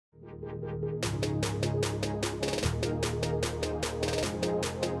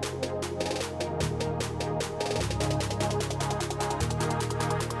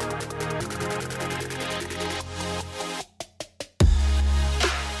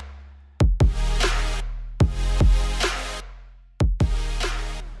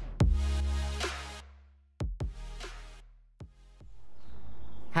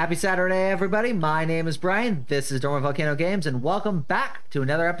Happy Saturday, everybody. My name is Brian. This is Dormant Volcano Games, and welcome back to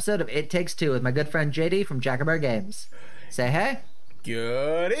another episode of It Takes Two with my good friend JD from Jackabear Games. Say hey.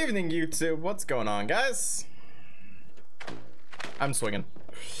 Good evening, YouTube. What's going on, guys? I'm swinging.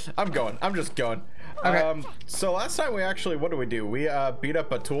 I'm just going. Okay. So last time we actually, what did we do? We beat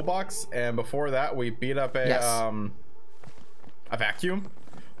up a toolbox, and before that we beat up a vacuum.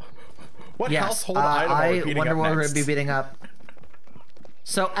 What household item are we beating wonder up what next? we're going to be beating up.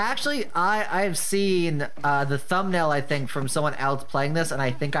 So actually, I've seen the thumbnail, I think, from someone else playing this, and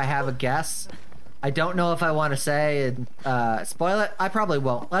I think I have a guess. I don't know if I want to say and spoil it. I probably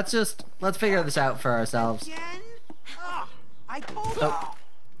won't. Let's figure this out for ourselves.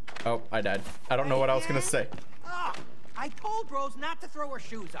 Oh, I died. I don't know what I was gonna say. I told Rose not to throw her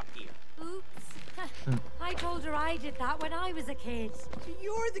shoes up here. Oops. I told her I did that when I was a kid.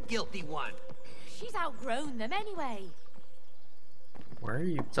 You're the guilty one. She's outgrown them anyway. Where are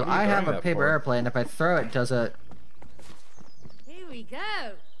you? So I have a paper airplane. If I throw it, does it? Here we go.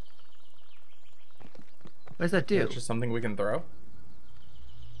 What does that do? It's just something we can throw.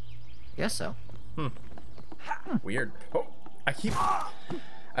 Guess so. Weird. Oh,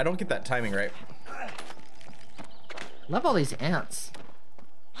 I don't get that timing right. Love all these ants.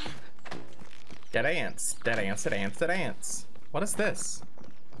 Dead ants. Dead ants. Dead ants. Dead ants. What is this?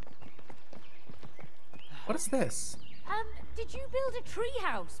 What is this? Did you build a tree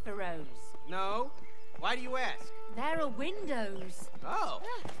house for Rose? No. Why do you ask? There are windows. Oh.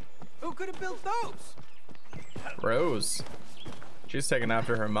 Who could have built those? Rose. She's taking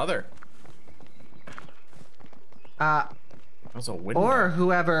after her mother. That was a window. Or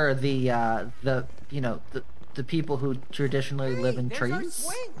whoever the people who traditionally live in There's our trees.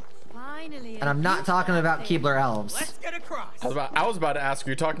 swing. Finally. And I'm not talking about Keebler elves. Let's get across. I was about to ask, are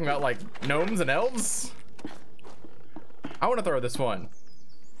you talking about like gnomes and elves? I want to throw this one.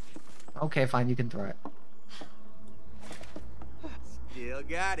 Okay, fine, you can throw it. Still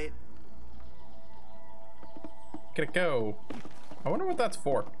got it. Get it go. I wonder what that's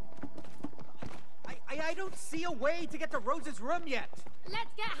for. I don't see a way to get to Rose's room yet. Let's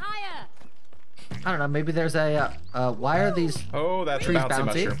get higher. I don't know, maybe there's a why are these Oh, that's a trees bouncy bouncy?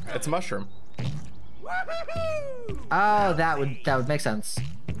 mushroom. It's a mushroom. Woohoo! Oh, that would make sense.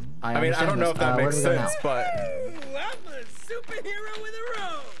 I mean, I don't know if that makes sense, but Ooh, I'm a superhero with a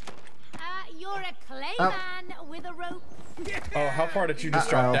rope. You're a clay Oh. man with a rope. oh, how far did you just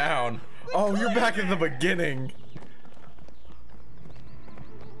drop down? Oh, you're back at the beginning.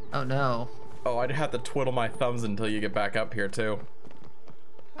 Oh no. Oh, I'd have to twiddle my thumbs until you get back up here too.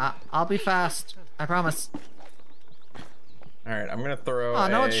 I'll be fast. I promise. All right, I'm gonna throw. Oh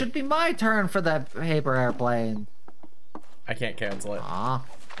no, it should be my turn for that paper airplane. I can't cancel it. Aw.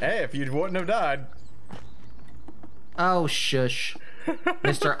 Hey, if you wouldn't have died. Oh shush.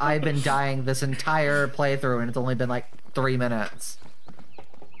 Mister, I've been dying this entire playthrough and it's only been like 3 minutes.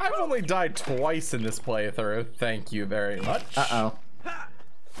 I've only died twice in this playthrough. Thank you very much. Uh-oh.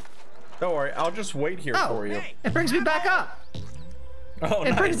 Don't worry, I'll just wait here for you. It brings me back up. Oh,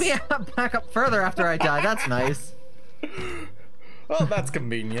 It brings nice. me back up further after I die. That's nice. Well, that's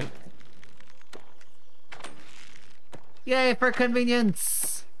convenient. Yay for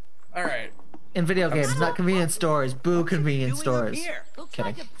convenience. All right. In video games, not convenience stores. Boo convenience Doing up stores. here? Looks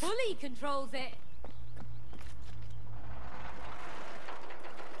Kidding. like a pulley controls it.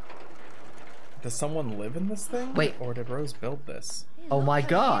 Does someone live in this thing? Wait. Or did Rose build this? Oh my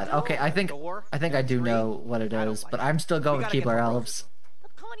god. Okay, I think Door, I do know what it is, but I'm still going with We gotta Keebler get the elves.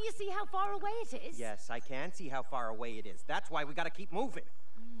 But can't you see how far away it is? Yes, I can see how far away it is. That's why we gotta keep moving.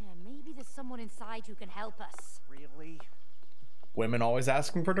 Yeah, maybe there's someone inside who can help us. Really? Women always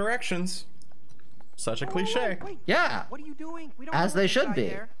asking for directions. Such a cliche. Wait, Yeah. what are you doing? We don't As know they what's should inside be.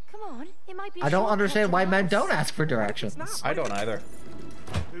 there. Come on, it might be. a I don't shortcut understand to why the men house. don't ask for directions. I don't either.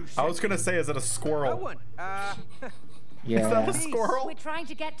 I was gonna say, is it a No squirrel? one. Is that a Yeah. squirrel? We're trying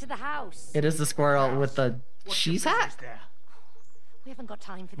to get to the house. It is the squirrel with the cheese hat? We haven't got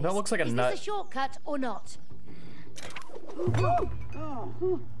time for this. That looks like a is nut. this a shortcut or not?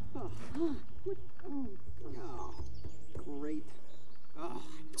 Great.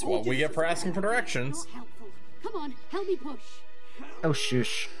 It's what we get for asking for directions. Helpful. Come on, help me push. Oh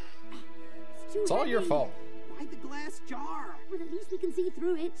shush. Too It's all your heavy. fault. inside the glass jar. Well, at least we can see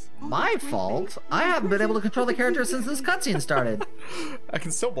through it. My fault? I haven't been able to control the character since this cutscene started. I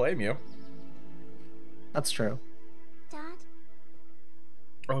can still blame you. That's true. Dad?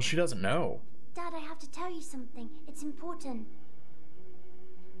 Oh, she doesn't know. Dad, I have to tell you something. It's important.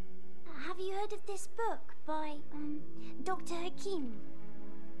 Have you heard of this book by, Dr. Hakim?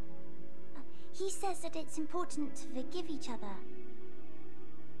 He says that it's important to forgive each other.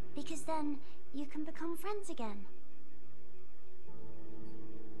 Because then you can become friends again.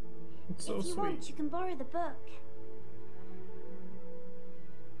 It's so if you sweet. want, you can borrow the book.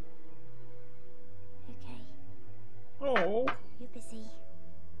 Okay. Oh. You're busy.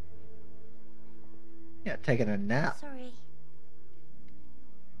 Yeah, taking a nap. Sorry.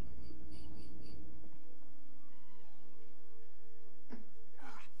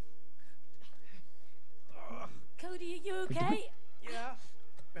 Cody, are you okay? Yeah,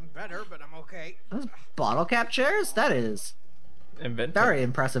 been better, but I'm okay. Those bottle cap chairs? That is Invented. very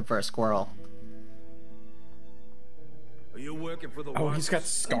impressive for a squirrel. Are you working for the Oh, wasps? he's got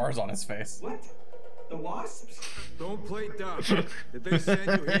scars on his face. What? The wasps? Don't play dumb. Did they send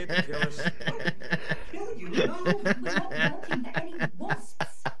you here to kill us? Kill you? No, we're not working for any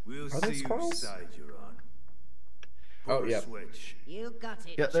wasps. We'll Are they see squirrels? whose side you're on. Oh, Pull a yeah. switch. You got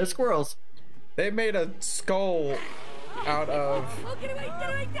it. Yeah, they're squirrels. They made a skull out of... Oh, get away, get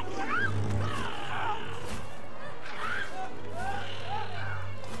away, get away!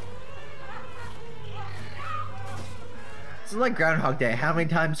 This is like Groundhog Day. How many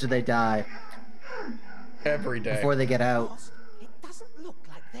times do they die every day. before they get out? It doesn't look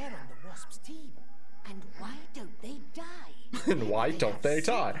like they're on the wasps' team. And why don't they die? And why don't they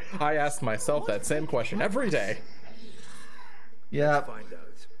die? I ask myself that same question every day. Yep. Find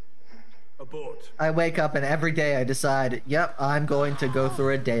out. Abort. I wake up and every day I decide, yep, I'm going to go through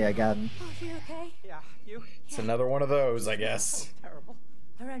a day again. Oh, you okay? Yeah, you? It's another one of those, I guess. Terrible.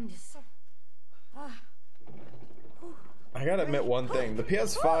 Horrendous. I gotta admit one thing. The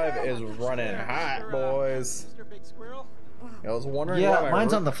PS5 is running hot, boys. Mr. Big Squirrel? I was wondering why Yeah, my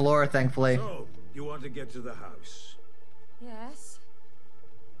mine's on the floor, thankfully. So, you want to get to the house? Yes.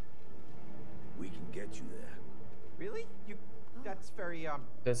 We can get you there. Really? You? That's very,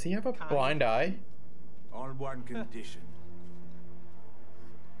 Does he have a blind eye? On one condition.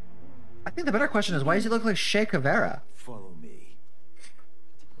 I think the better question is, why does he look like Che Guevara? Follow me.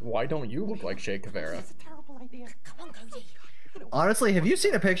 Why don't you look like Che Guevara? It's a terrible idea. Come on, Cody. Honestly, have you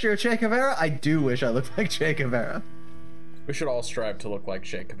seen a picture of Che Guevara? I do wish I looked like Che Guevara. We should all strive to look like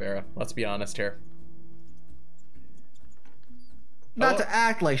Che Guevara. Let's be honest here. Not Oh. to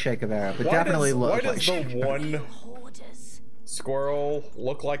act like Che Guevara, but Why definitely does, look why like does Che the one Hoarders. squirrel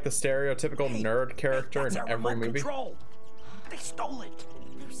look like the stereotypical nerd character in every movie? Control. They stole it.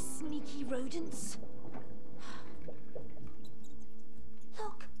 Those sneaky rodents.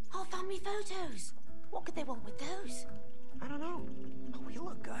 Look, our family photos. What could they want with those? I don't know. But we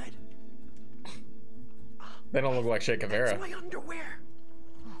look good. They don't look like Che Guevara. That's my underwear.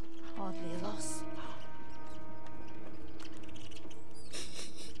 Hardly a loss.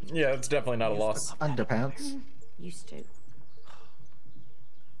 Yeah, it's definitely not a loss. Underpants. Used to.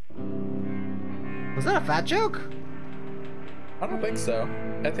 Was that a fat joke? I don't think so.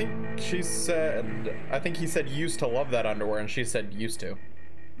 I think she said... I think he said used to love that underwear, and she said used to.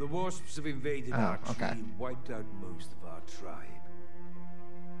 The wasps have invaded our tree and wiped out most of our tribe.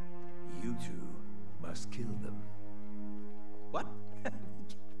 You two must kill them. What?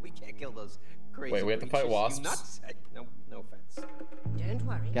 We can't kill those crazy Wait, we have to fight creatures, you wasps? nuts. No offense. Don't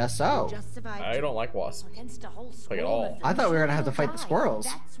worry. Guess so. Just survived I don't like wasps. against a whole Like at swarm all. of them. I thought we were gonna have to fight the squirrels.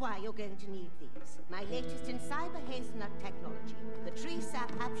 That's why you're going to need these. My latest in cyber hazelnut technology. The tree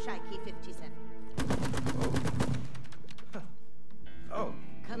sap Shaiki 57. Oh.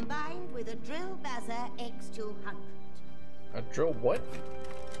 Combined with a drill Bazzer X200. A drill what?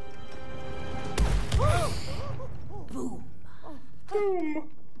 Boom. Boom.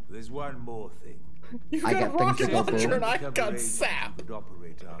 There's one more thing. You I got a got things to rocket go launcher boom. and I Cover got agent sap. Would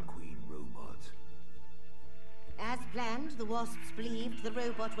operate our queen robot. As planned, the wasps believed the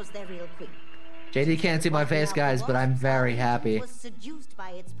robot was their real queen. JD can't see my face, guys, but I'm very happy. Was seduced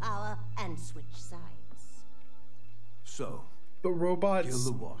by its power and switched sides. So, The kill robots.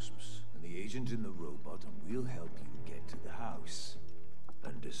 the wasps and the agent in the robot, and we'll help you get to the house.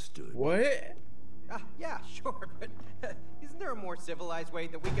 Understood? What? Yeah, sure, but isn't there a more civilized way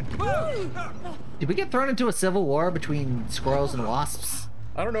that we can... Did we get thrown into a civil war between squirrels and wasps?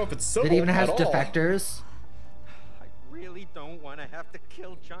 I don't know if it's civil Did it even have at all. defectors? I really don't want to have to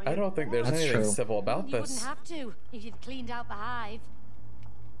kill giant... I don't think there's That's anything true. civil about You wouldn't this. have to if you'd cleaned out the hive.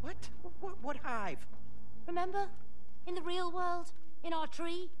 What hive? Remember? In the real world? In our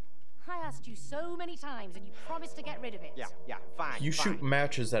tree? I asked you so many times and you promised to get rid of it. Yeah, fine. You shoot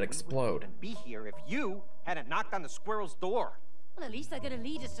matches that explode. Wouldn't be here if you hadn't knocked on the squirrel's door. Well, at least they're gonna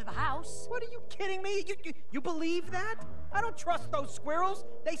lead us to the house. What, are you kidding me? You believe that? I don't trust those squirrels.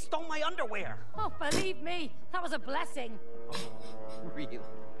 They stole my underwear. Oh, believe me, that was a blessing. Really?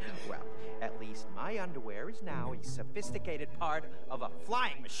 Well, at least my underwear is now a sophisticated part of a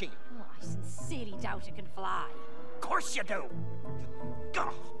flying machine. Oh, I sincerely doubt it can fly. Of course you do.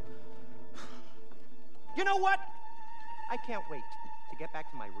 Ugh. You know what? I can't wait to get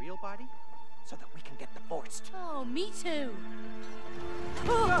back to my real body so that we can get divorced. Oh, me too.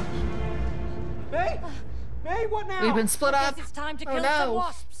 May? May, what now? We've been split up. It's time to kill no. some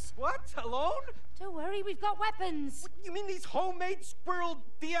wasps. What? Alone? Don't worry, we've got weapons. What, you mean these homemade squirrel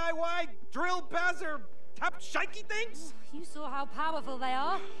DIY drill bazzer tap shikey things? You saw how powerful they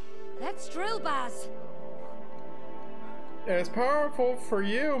are. Let's drill Baz. It's powerful for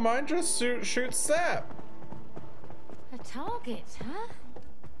you. Mine just shoots sap. A target, huh?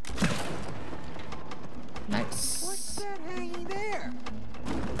 Nice. What's that hanging there?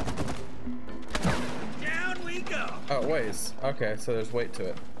 Down we go. Oh, it weighs. Okay, so there's weight to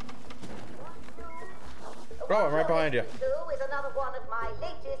it. Oh, I'm right behind you. Two is another one of my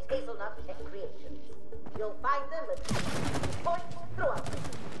latest hazelnut tech creations. You'll find them at points throughout.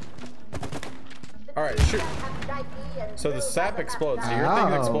 All right, shoot. So the sap explodes. Do your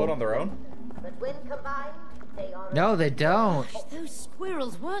things explode on their own? But when combined, they are No, they don't. Those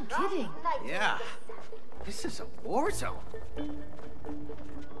squirrels weren't kidding. Yeah. This is a war zone.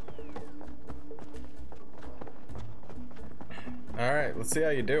 All right, let's see how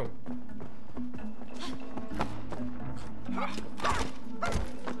you do. Look,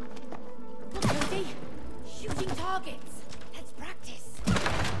 Rosie. Shooting targets. Let's practice.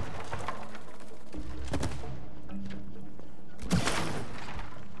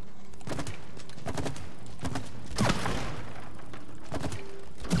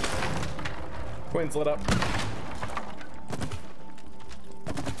 Queen's lit up. Got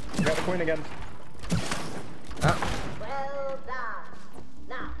the queen again. Oh. well done.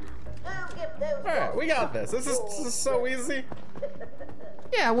 Now, who give those All right, we got this. This is so easy.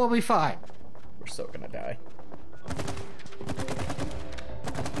 Yeah, we'll be fine. We're so gonna die.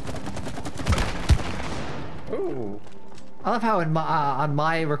 Ooh. I love how in my, on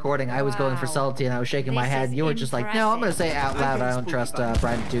my recording I was going for subtlety and I was shaking my This head. is You were just like, no, I'm gonna say it out loud. I don't trust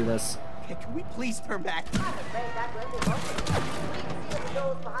Brian to do this. Can we please turn back?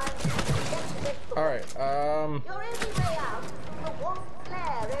 All right. Your only way out is the wasp's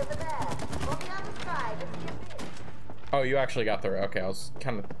lair over there, on the other side of the abyss. Oh, you actually got through. Okay, I was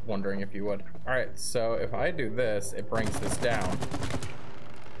kind of wondering if you would. All right, so if I do this, it brings this down.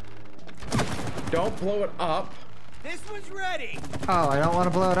 Don't blow it up. This one's ready. Oh, I don't want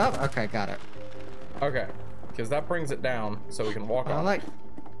to blow it up? Okay, got it. Okay, because that brings it down so we can walk I on like... it.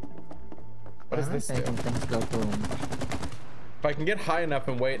 What does this do? making things go boom. If I can get high enough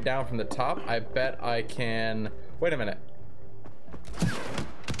and weigh it down from the top, I bet I can... Wait a minute.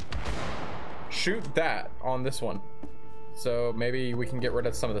 Shoot that on this one. So maybe we can get rid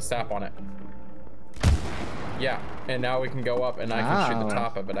of some of the sap on it. Yeah, and now we can go up and I can shoot the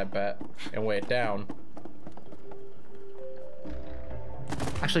top of it, I bet, and weigh it down.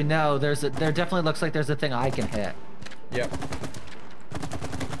 Actually, no, there definitely looks like there's a thing I can hit. Yep.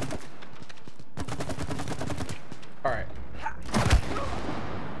 Alright.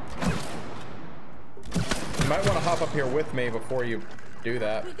 You might want to hop up here with me before you do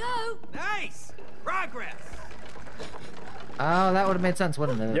that. We go. Nice progress. Oh, that would have made sense,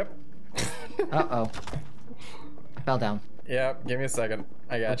 wouldn't it? Yep. Uh-oh. I fell down. Yep, give me a second.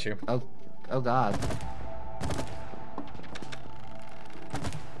 I got you. Oh God.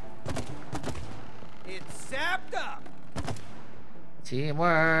 It's sapped up.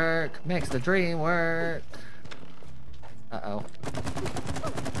 Teamwork makes the dream work. Uh-oh.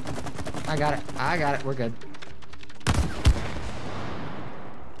 I got it. We're good.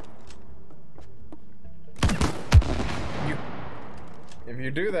 If you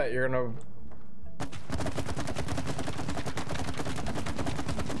do that, you're gonna...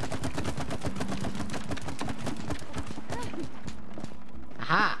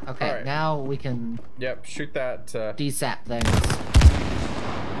 Aha! Okay, right. now we can Yep, shoot that. desap things.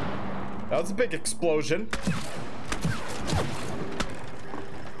 That was a big explosion.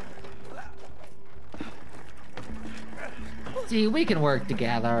 See, we can work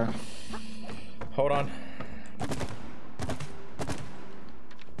together. Hold on.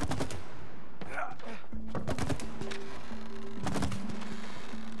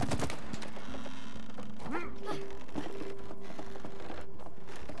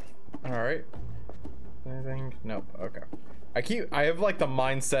 Alright. Anything? Nope. Okay. I have like the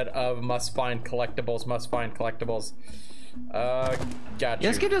mindset of must find collectibles, must find collectibles. Gotcha.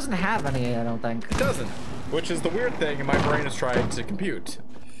 This game doesn't have any, I don't think. It doesn't. Which is the weird thing, and my brain is trying to compute.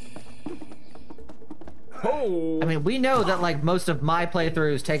 Oh! I mean, we know that like most of my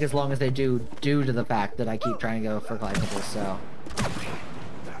playthroughs take as long as they do due to the fact that I keep trying to go for collectibles, so.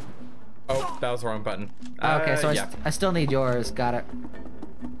 Oh, that was the wrong button. Okay, so yeah. I still need yours. Got it.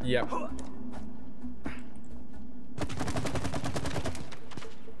 Yep.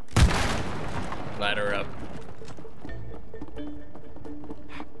 Ladder up.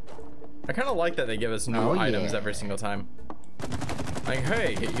 I kind of like that they give us new items every single time. Like,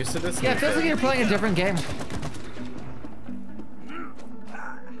 hey, get used to this. Yeah, it feels like you're playing a different game.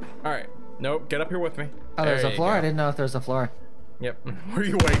 Alright. Nope, get up here with me. Oh, there's a floor? I didn't know if there's a floor. Yep. Were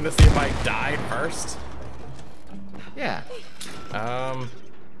you waiting to see if I died first? Yeah.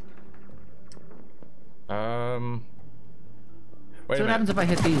 Wait so what happens if I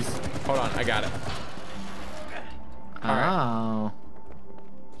hit these? Hold on, I got it. Oh.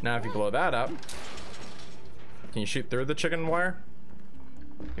 Now if you blow that up, can you shoot through the chicken wire?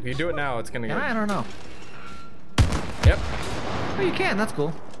 If you do it now, it's gonna go. I don't know. Yep. Oh, you can. That's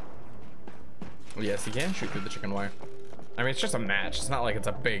cool. Yes, you can shoot through the chicken wire. I mean, it's just a match. It's not like it's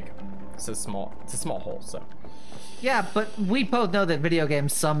a big. It's a small hole. So. Yeah, but we both know that video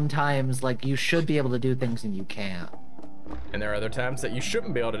games sometimes, like, you should be able to do things and you can't. And there are other times that you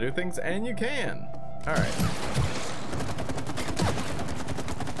shouldn't be able to do things and you can. All right.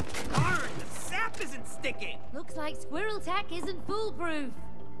 Darn, the sap isn't sticking. Looks like squirrel tech isn't foolproof.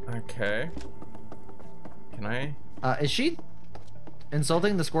 Okay. Can I? Is she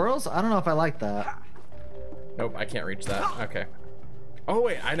insulting the squirrels? I don't know if I like that. Nope, I can't reach that. Okay. Oh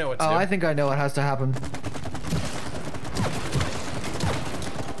wait, I know what to do. I think I know what has to happen.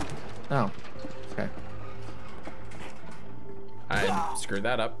 Oh. Okay. I screwed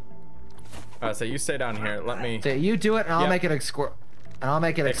that up. So you stay down here. Let me. So you do it, and I'll make it explode.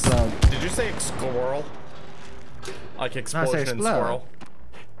 Did you say squirrel? Like explosion and squirrel?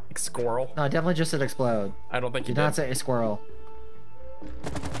 Squirrel? No, I definitely just said explode. I don't think you did not say a squirrel.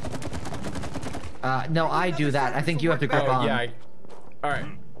 No, I do that. I think you have to grip on. Yeah. Alright,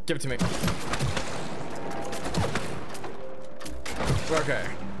 give it to me. Okay,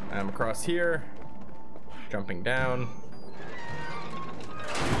 I'm across here. Jumping down.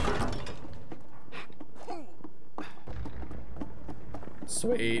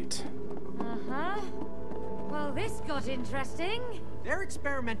 Sweet. Uh-huh. Well, this got interesting. They're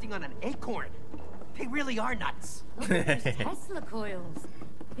experimenting on an acorn. They really are nuts. Look at those Tesla coils.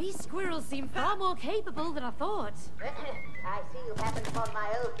 These squirrels seem far more capable than I thought. I see you happened upon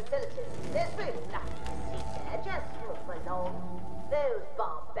my old facilities. There's really nothing to see there. Just move along. Those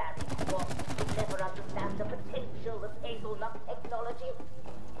barbaric wasps will never understand the potential of hazelnut technology.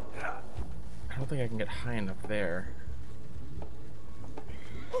 I don't think I can get high enough there.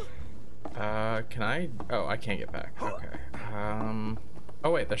 Can I? Oh, I can't get back. Okay.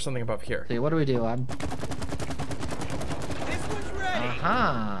 Oh wait, there's something above here. See, what do we do? I'm. This one's ready.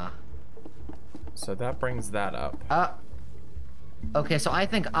 So that brings that up. Okay, so I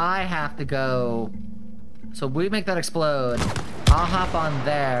think I have to go. So we make that explode. I'll hop on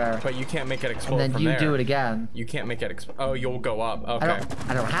there. But you can't make it explode and then from you there. do it again. You can't make it explode. Oh, you'll go up. Okay.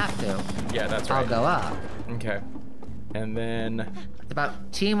 I don't have to. Yeah, that's right. I'll go up. Okay. And then. It's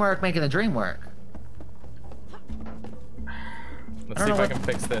about teamwork making the dream work. Let's see if I can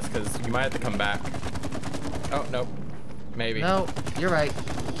fix this, because you might have to come back. Oh, nope. Maybe. No, you're right.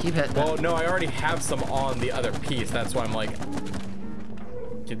 Keep hitting. Well, no, I already have some on the other piece. That's why I'm like,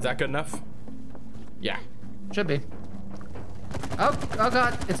 is that good enough? Yeah. Should be. Oh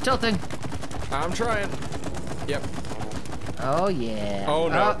god, it's tilting. I'm trying. Yep. Oh yeah. Oh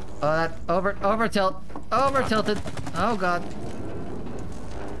no. Oh, that over tilt. Over tilted. Oh god.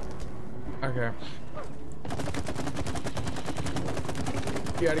 Okay.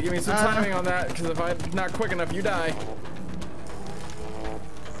 You gotta give me some timing on that, because if I'm not quick enough, you die.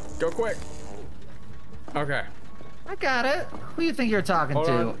 Go quick. Okay. I got it. Who do you think you're talking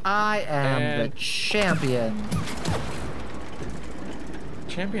to? I am the champion.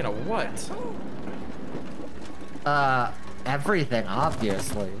 Champion of what? Everything,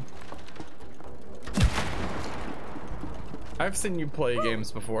 obviously. I've seen you play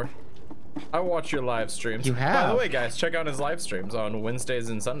games before. I watch your live streams. You have? By the way, guys, check out his live streams on Wednesdays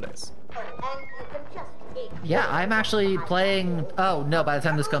and Sundays. Yeah, I'm actually playing. Oh no! By the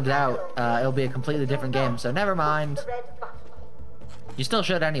time this comes out, it'll be a completely different game. So never mind. You still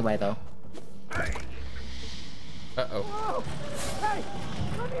should anyway, though. Uh-oh. Hey,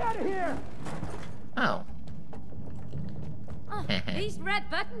 let me out of here! Oh. Oh, these red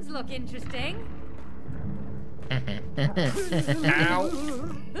buttons look interesting. Ow.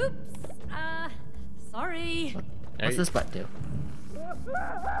 Oops. Sorry. What's this button do?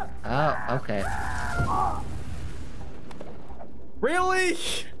 Oh, okay. Really?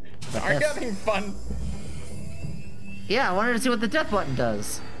 I'm having fun. Yeah, I wanted to see what the death button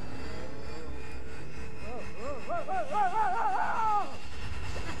does.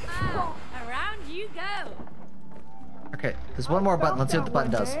 Around you go. Okay, there's one more button. Let's see what the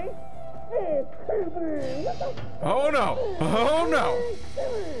button does. Oh no! Oh no!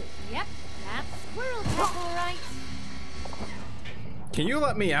 Yep, that's squirrel tech, all right. Can you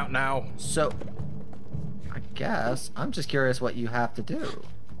let me out now? So, I guess I'm just curious what you have to do.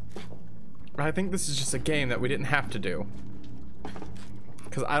 I think this is just a game that we didn't have to do.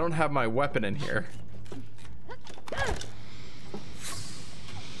 Because I don't have my weapon in here.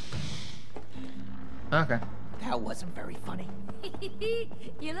 Okay. That wasn't very funny.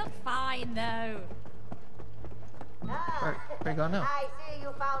 You look fine, though. Where you going now? I see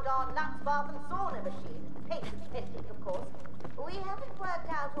you found our nut bath and sauna machine. Patent pending, of course. We haven't worked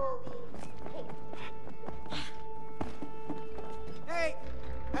out all the kinks. Hey,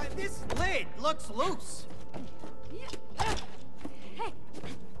 this lid looks loose. Hey.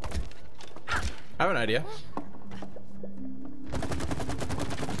 I have an idea.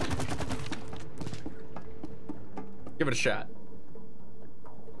 Give it a shot.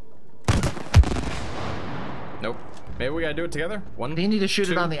 Nope. Maybe we gotta do it together. One. You need to shoot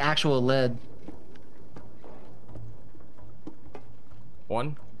two. it on the actual lid.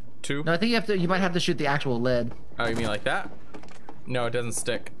 1, 2. No, I think you have to. You might have to shoot the actual lid. Oh, you mean like that? No, it doesn't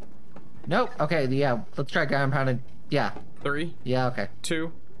stick. Nope. Okay. Yeah. Let's try ground pounding. Yeah. 3. Yeah. Okay.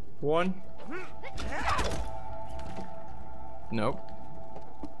 2, 1. Nope.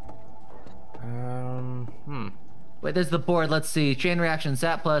 Wait, there's the board. Let's see. Chain reaction,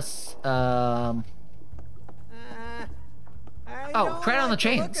 sap plus. Oh, try it on the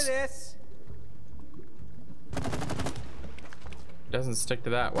chains. Look at this. Doesn't stick to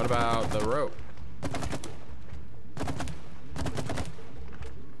that. What about the rope?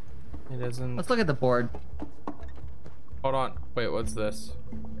 It doesn't. Let's look at the board. Hold on. Wait, what's this?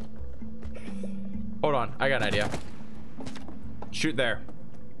 Hold on. I got an idea. Shoot there.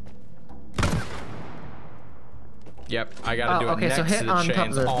 Yep, I gotta do it okay, next so hit to the on top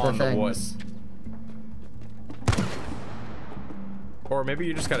chains of on the the wood. things. Or maybe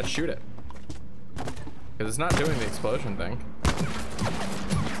you just gotta shoot it. Because it's not doing the explosion thing.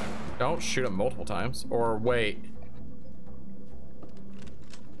 Don't shoot it multiple times. Or wait.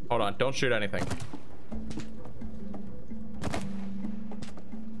 Hold on, don't shoot anything.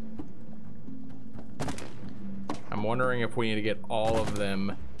 I'm wondering if we need to get all of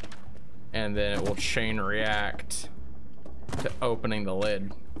them and then it will chain react to opening the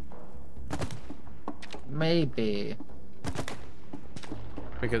lid. Maybe.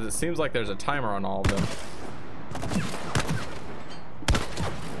 Because it seems like there's a timer on all of them.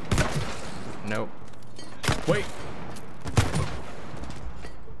 Nope. Wait.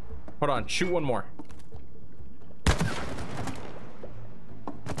 Hold on, shoot one more.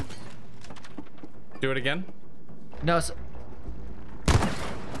 Do it again. No.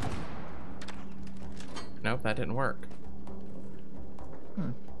 Nope, that didn't work.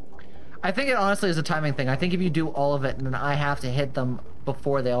 I think it honestly is a timing thing. I think if you do all of it and then I have to hit them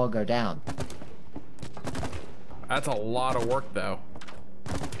before they all go down. That's a lot of work though.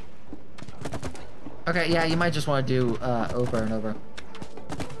 Okay, yeah, you might just want to do over and over.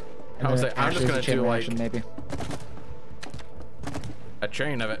 And I was then like, I'm just actually gonna it's a chain do reaction, like maybe. a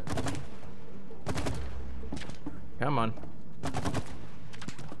chain of it. Come on.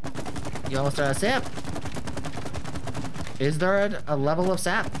 You almost out of sap. Is there a level of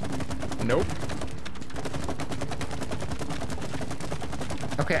sap? Nope.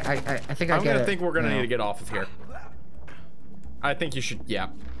 Okay, I think I I'm get gonna it. think we're gonna now. need to get off of here. I think you should, yeah.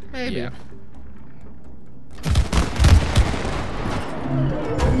 Maybe. Yeah.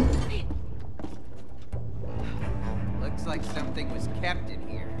 Looks like something was kept in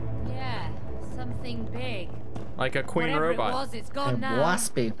here. Yeah, something big. Like a queen Whatever robot. it was, it's gone And now.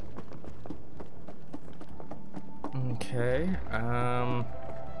 waspy. Okay,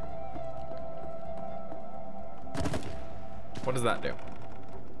 what does that do?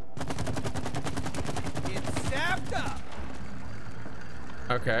 It's sapped up.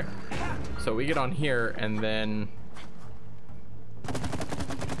 Okay, so we get on here and then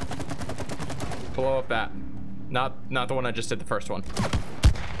blow up that. Not the one I just did, the first one.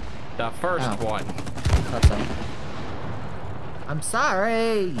 The first one. That's all. I'm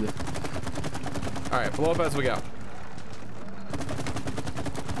sorry. All right, blow up as we go.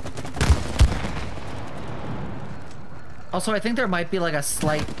 Also, I think there might be like a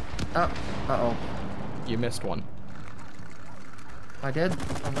slight... Oh, uh-oh. You missed one. I did?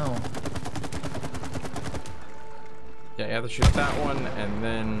 Oh, no. Yeah, you have to shoot that one, and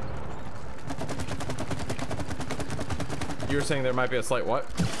then... You were saying there might be a slight what?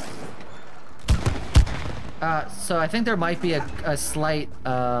 So I think there might be a slight,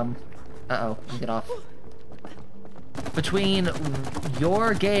 uh-oh, let me get off. Between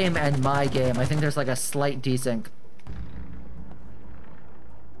your game and my game, I think there's like a slight desync.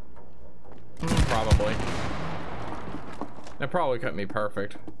 Probably. It probably couldn't be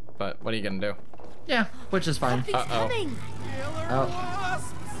perfect, but what are you gonna do? Yeah, which is fine. Uh-oh.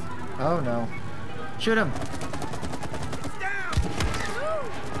 Oh. Oh no. Shoot him.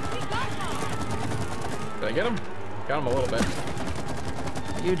 Did I get him? Got him a little bit.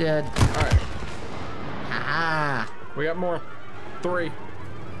 You did. Alright. Ah. We got more. 3,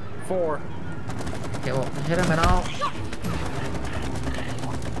 4. Okay, well, hit him and all.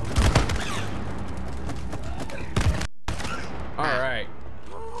 Alright.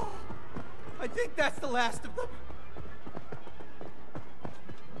 I think that's the last of them.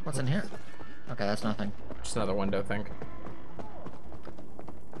 What's in here? Okay, that's nothing. Just another window thing.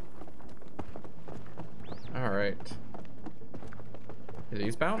 Alright. Do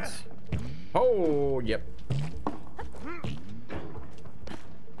these bounce? Oh, yep.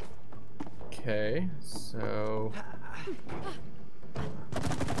 Okay, so...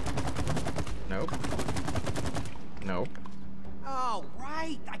 Nope. Nope. Oh,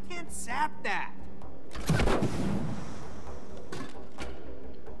 right. I can't sap that.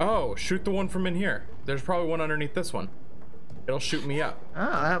 Oh, shoot the one from in here. There's probably one underneath this one. It'll shoot me up.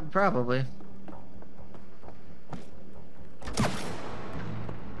 Oh, probably.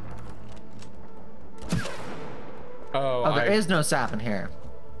 Oh, there is no sap in here.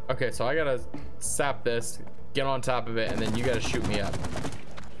 Okay, so I gotta sap this, get on top of it, and then you gotta shoot me up.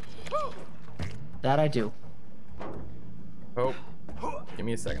 That I do. Oh, give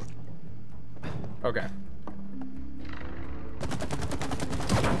me a second. Okay.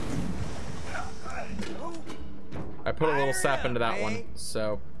 I put a little sap into that one,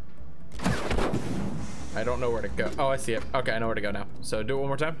 so I don't know where to go. Oh, I see it. Okay, I know where to go now. So do it one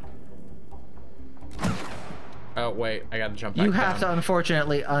more time. Oh, wait, I gotta jump back You down. have to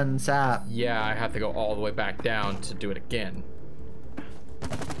unfortunately unsap. Yeah, I have to go all the way back down to do it again.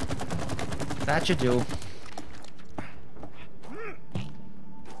 That you do.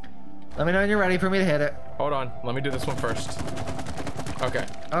 Let me know when you're ready for me to hit it. Hold on, let me do this one first. Okay.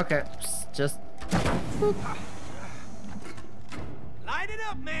 Okay, just... Boop. Light it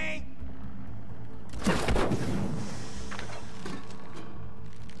up, May.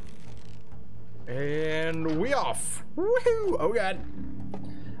 And we off. Woohoo! Oh god.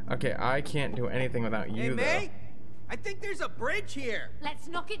 Okay, I can't do anything without you, Hey, though. May? I think there's a bridge here. Let's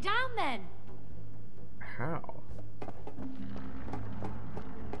knock it down then. How?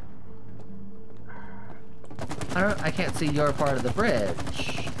 I can't see your part of the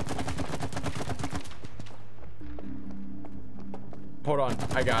bridge. Hold on,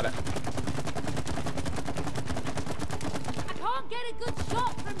 I got it. I can't get a good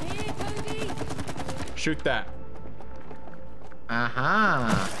shot from here, Cody. Shoot that.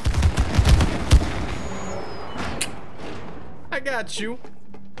 Aha. I got you.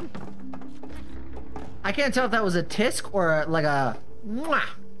 I can't tell if that was a tisk or like a mwah,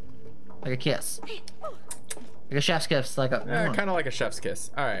 like a kiss. Like a chef's kiss, like a Kind of like a chef's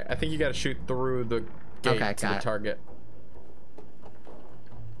kiss. All right, I think you got to shoot through the gate to the target.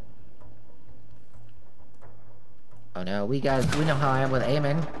 Oh no, we know how I am with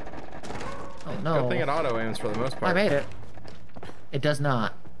aiming. Oh no. Good thing it auto aims for the most part. I made it. It does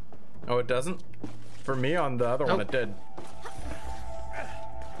not. Oh, it doesn't? For me on the other one, it did.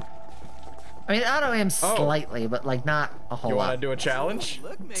 I mean, auto aims slightly, but like not a whole lot. You want to do a challenge?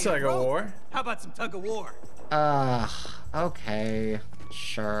 Tug of war? How about some tug of war? Okay,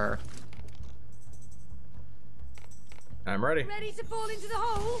 sure. I'm ready. Ready to fall into the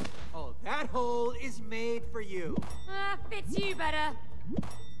hole? Oh, that hole is made for you. Fits you better.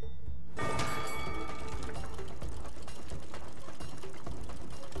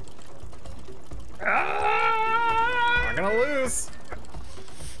 Not gonna lose.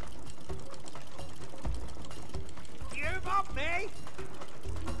 Give up, May.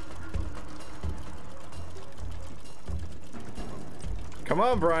 Come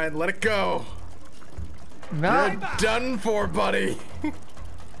on, Brian, let it go. No. You're done for, buddy.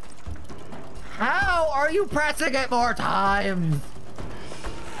 How are you pressing it more times?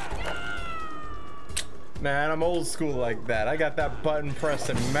 Man, I'm old school like that. I got that button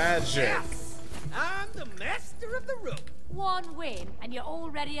pressing magic. Yes! I'm the master of the rope. One win, and you're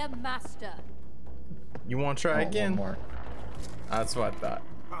already a master. You want to try again? One more. That's what I thought.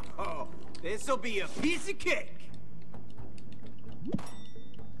 Oh, this'll be a piece of cake.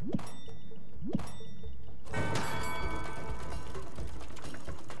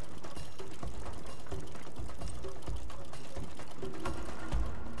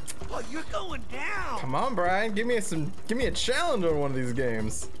 Oh, you're going down. Come on, Brian. Give me a challenge on one of these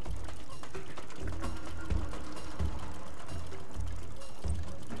games.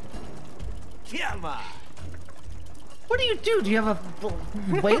 Come on. What do you do? Do you have a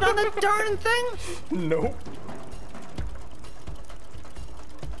weight on the darn thing? Nope.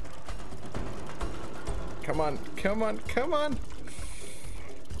 Come on, come on, come on.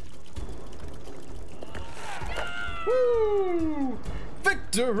 Woo!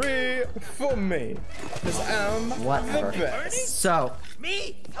 Victory for me, because I'm Whatever. the best. So,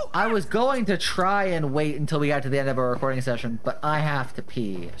 I was going to try and wait until we got to the end of our recording session, but I have to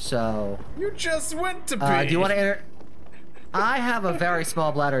pee, so... You just went to pee. Do you want to I have a very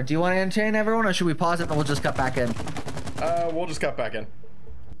small bladder. Do you want to entertain everyone, or should we pause it and we'll just cut back in? We'll just cut back in.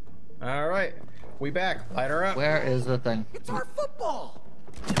 All right, we back. Light her up. Where is the thing? It's our football.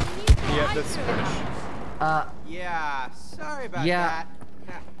 Yeah, that's finish. Yeah, sorry about Yeah.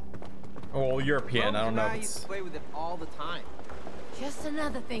 that. Well, European. I don't know. I used to play with it all the time. Just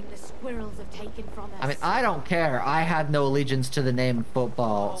another thing the squirrels have taken from us. I mean, I don't care. I have no allegiance to the name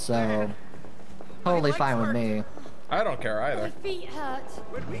football, so... Totally fine with me. I don't care either. My feet hurt.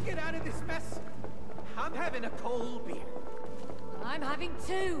 When we get out of this mess, I'm having a cold beer. I'm having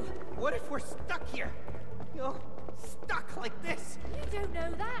two. What if we're stuck here? You know, stuck like this. You don't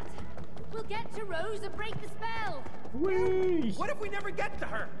know that. We'll get to Rose and break the spell. Whee! What if we never get to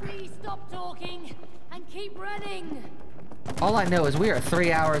her? Please stop talking and keep running. All I know is we are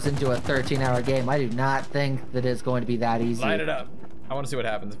 3 hours into a 13-hour game. I do not think that it's going to be that easy. Light it up. I want to see what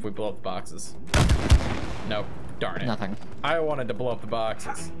happens if we blow up the boxes. Nope. Darn it. Nothing. I wanted to blow up the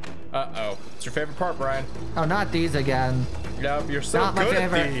boxes. Uh-oh. It's your favorite part, Brian. Oh, not these again. Yep, you're so Not my good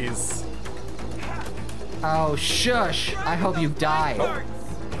favorite. at these. Oh, shush. I hope you die.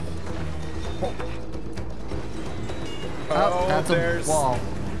 Oh, that's there's... a wall.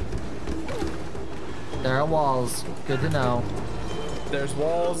 There are walls. Good to know. There's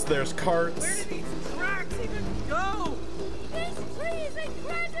walls, there's carts. Where did these tracks even go? This tree is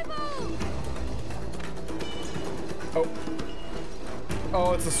incredible. Oh.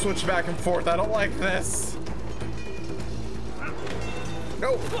 Oh, it's a switch back and forth. I don't like this.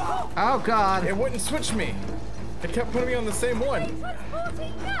 No. Oh, God. It wouldn't switch me. It kept putting me on the same one.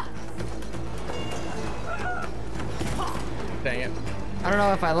 Dang it. I don't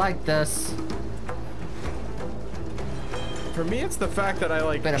know if I like this. For me, it's the fact that I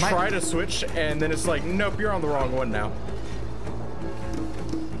like try to switch and then it's like, nope, you're on the wrong one now.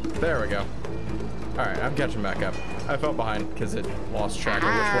 There we go. All right, I'm catching back up. I fell behind because it lost track of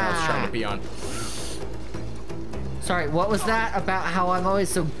which one I was trying to be on. Sorry, what was that about how I'm always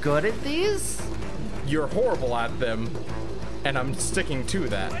so good at these? You're horrible at them, and I'm sticking to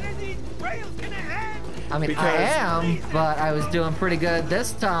that. When are these rails gonna end? I mean, I am, but I was doing pretty good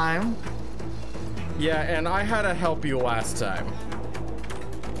this time. Yeah, and I had to help you last time.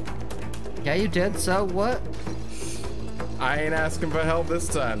 Yeah, you did, so what? I ain't asking for help this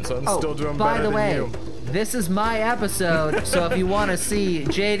time, so I'm still doing better than you. By the way, this is my episode, so if you want to see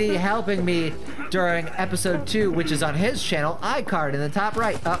JD helping me during episode 2, which is on his channel, iCard in the top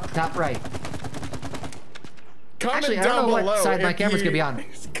right. Top right. Actually, I don't know what side my camera's gonna be on.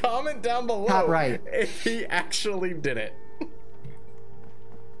 Comment down below Top right. if he actually did it.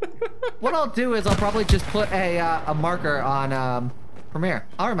 What I'll do is I'll probably just put a marker on Premiere.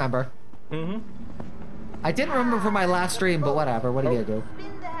 I'll remember. Mm-hmm. I didn't remember from my last stream, but whatever. What are you gonna do?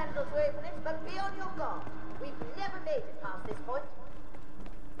 Spin the handle to open it, but be on your guard. We've never made it past this point.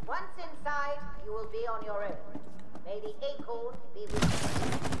 Once inside, you will be on your own. May the acorn be with you.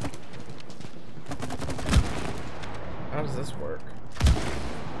 How does this work?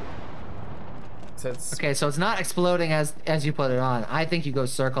 Okay, so it's not exploding as you put it on. I think you go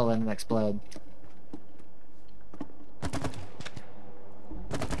circle and then explode.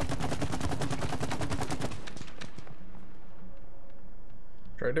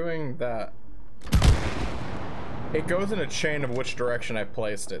 Try doing that. It goes in a chain of which direction I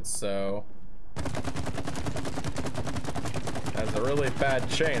placed it, so... That's a really bad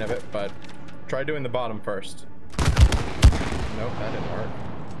chain of it, but try doing the bottom first. Nope, that didn't work.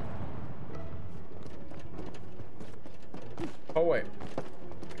 Oh wait.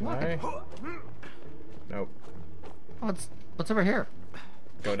 Can I? Nope. What's over here?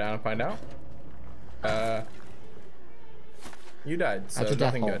 Go down and find out. You died, so That's a death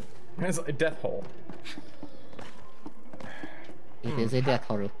nothing hole. good. It's a death hole. It is a death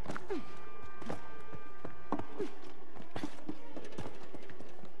hole.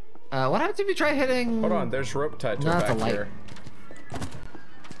 What happens if you try hitting? Hold on, there's rope tied to No, it that's a back light. here.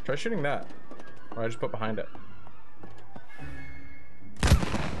 Try shooting that. Or I just put behind it.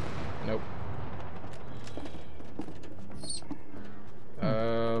 Nope.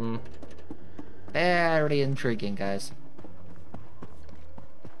 Very intriguing, guys.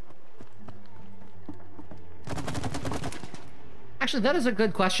 Actually, that is a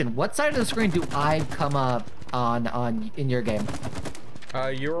good question. What side of the screen do I come up on in your game?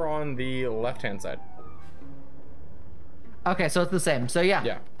 You're on the left-hand side. Okay, so it's the same. So yeah,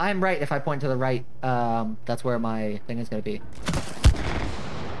 Yeah. I'm right if I point to the right. That's where my thing is gonna be.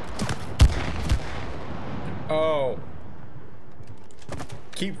 Oh.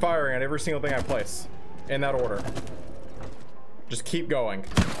 Keep firing at every single thing I place. In that order. Just keep going.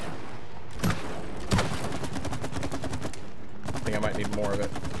 I think I might need more of it.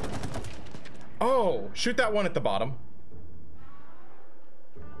 Oh, shoot that one at the bottom.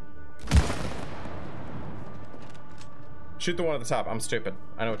 Shoot the one at the top. I'm stupid.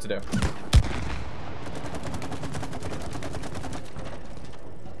 I know what to do.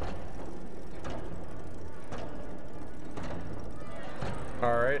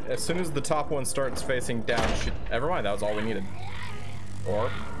 Alright, as soon as the top one starts facing down, shoot. Never mind, that was all we needed.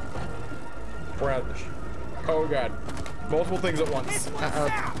 Or we're out. Oh god. Multiple things at once.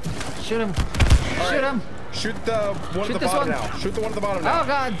 Uh-oh. Shoot him. All Shoot right. him. Shoot the one Shoot at the this bottom one. now. Shoot the one at the bottom now. Oh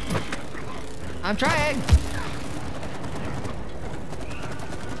god. I'm trying.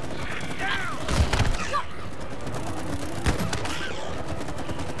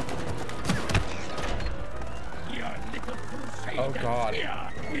 Oh god.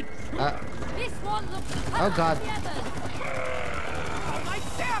 This one looks Oh god. My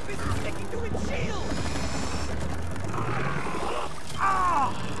sap isn't sticking to its shield.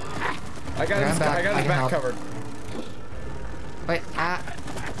 I got Okay, his, I'm back. I got I his can back help. covered. Wait.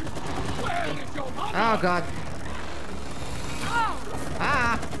 Oh god.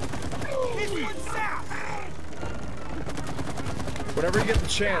 Ah. Whenever you get the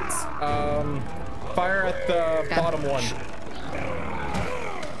chance, fire at the bottom one.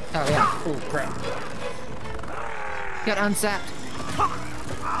 Oh yeah. Oh crap. Got unsapped.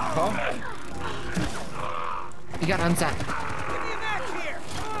 Huh? You got unsapped.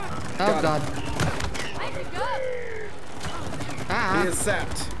 Oh god. Ah. He is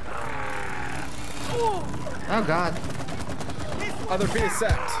sapped. Oh god. Other bee is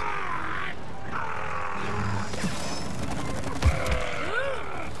sapped.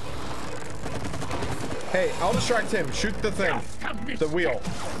 Hey, I'll distract him. Shoot the thing. The wheel.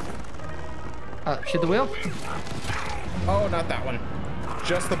 Shoot the wheel? Oh, not that one.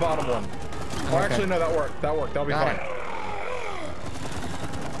 Just the bottom one. Oh, Okay. actually, no, that worked. That worked. That'll be Got fine. it.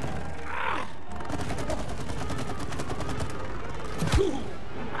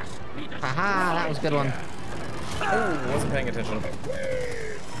 Haha, that was a good one. Oh, wasn't paying attention.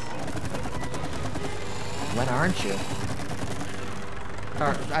 When aren't you?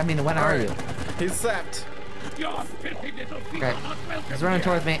 Or, I mean, when are you? He's sapped. Okay. He's running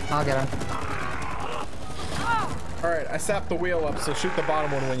towards me. I'll get him. Alright, I sapped the wheel up, so shoot the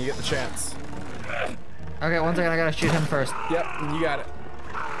bottom one when you get the chance. Okay, one second. I gotta shoot him first. Yep, you got it.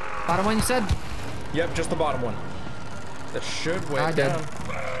 Bottom one, you said? Yep, just the bottom one. That should weigh I did. down.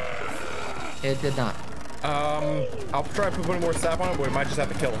 It did not. I'll try putting more sap on it, but we might just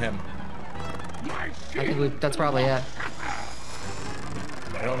have to kill him. I think that's probably it.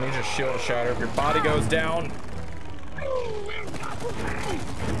 I don't need your shield to shatter if your body goes down.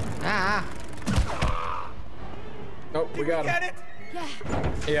 Ah. Oh, we got him. Yeah.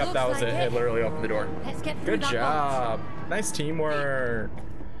 Yep, that was Looks it. like It literally opened the door. Let's get through Good that job. Nice teamwork.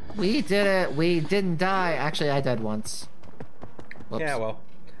 We did it. We didn't die. Actually, I died once. Whoops. Yeah, well.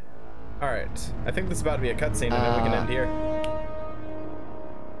 Alright. I think this is about to be a cutscene, and then we can end here.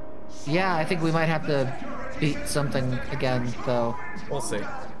 Yeah, I think we might have to beat something again, though. We'll see.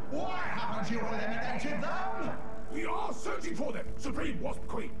 Why haven't you eliminated them? We are searching for them, Supreme Wasp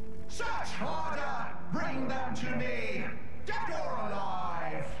Queen. Search harder! Bring them to me! Dead or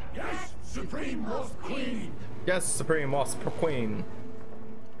alive! Yes, Supreme Wasp Queen! Yes, Supreme Wasp Queen.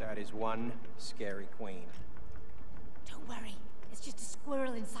 That is one scary queen. Don't worry. It's just a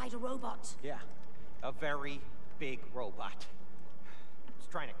squirrel inside a robot. Yeah, a very big robot. It's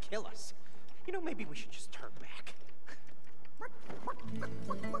trying to kill us. You know, maybe we should just turn back.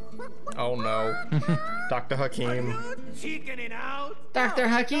 Oh no. Dr. Hakim. Chickening out? Dr.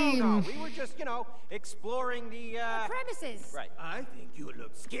 Hakim. No, we were just, exploring the, premises. Right. I think you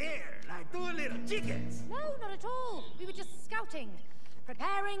look scared, like two little chickens. No, not at all. We were just scouting,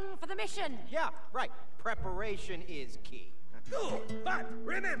 preparing for the mission. Yeah, right. Preparation is key. Good, but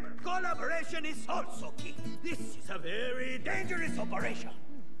remember, collaboration is also key. This is a very dangerous operation.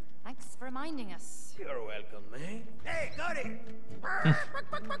 Thanks for reminding us. You're welcome, man. Hey, got it.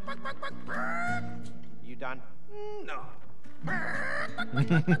 You done? No.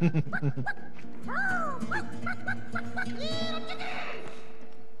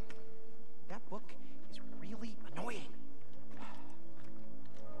 That book is really annoying.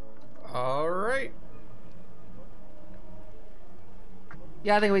 All right.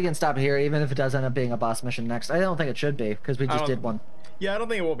 Yeah, I think we can stop here, even if it does end up being a boss mission next. I don't think it should be, because we just did one. Yeah, I don't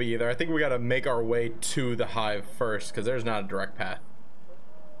think it will be either. I think we got to make our way to the hive first, because there's not a direct path.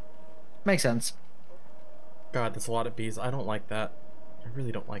 Makes sense. God, there's a lot of bees. I don't like that. I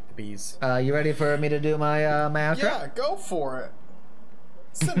really don't like the bees. You ready for me to do my my outro? Yeah, go for it.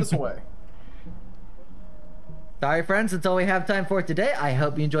 Send us away. Sorry, friends, that's all we have time for today. I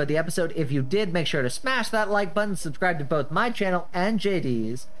hope you enjoyed the episode. If you did, make sure to smash that like button, subscribe to both my channel and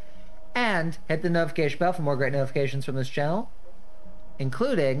JD's, and hit the notification bell for more great notifications from this channel,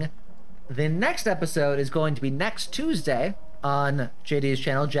 including the next episode is going to be next Tuesday on JD's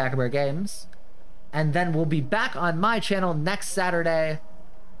channel, Jackabear Games, and then we'll be back on my channel next Saturday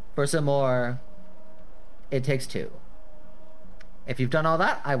for some more It Takes Two. If you've done all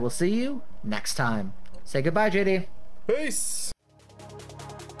that, I will see you next time. Say goodbye, JD. Peace.